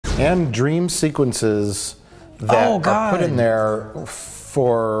and dream sequences that are put in there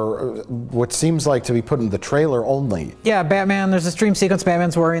for what seems like to be put in the trailer only. Yeah, Batman, there's this dream sequence.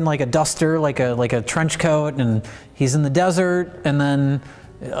 Batman's wearing like a duster, like a trench coat, and he's in the desert, and then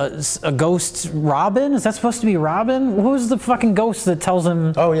a ghost, Robin? Is that supposed to be Robin? Who's the fucking ghost that tells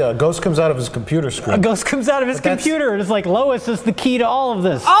him? Oh yeah, a ghost comes out of his computer screen. A ghost comes out of his computer, and it's like, Lois is the key to all of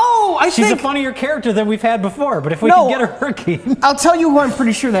this. Oh, She's a funnier character than we've had before, but if we can get her working. I'll tell you who I'm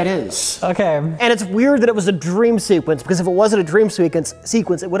pretty sure that is. Okay. And it's weird that it was a dream sequence, because if it wasn't a dream sequence,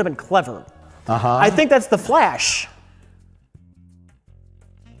 it would have been clever. I think that's the Flash.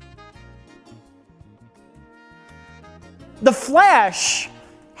 The Flash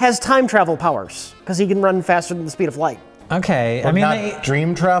has time travel powers, because he can run faster than the speed of light. Okay, But I mean, not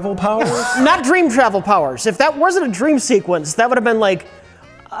dream travel powers? Not dream travel powers. If that wasn't a dream sequence, that would have been like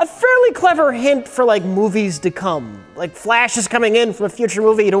a fairly clever hint for like movies to come. Like Flash is coming in from a future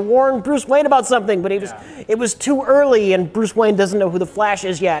movie to warn Bruce Wayne about something, but it was too early and Bruce Wayne doesn't know who the Flash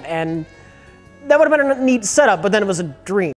is yet, and that would have been a neat setup, but then it was a dream.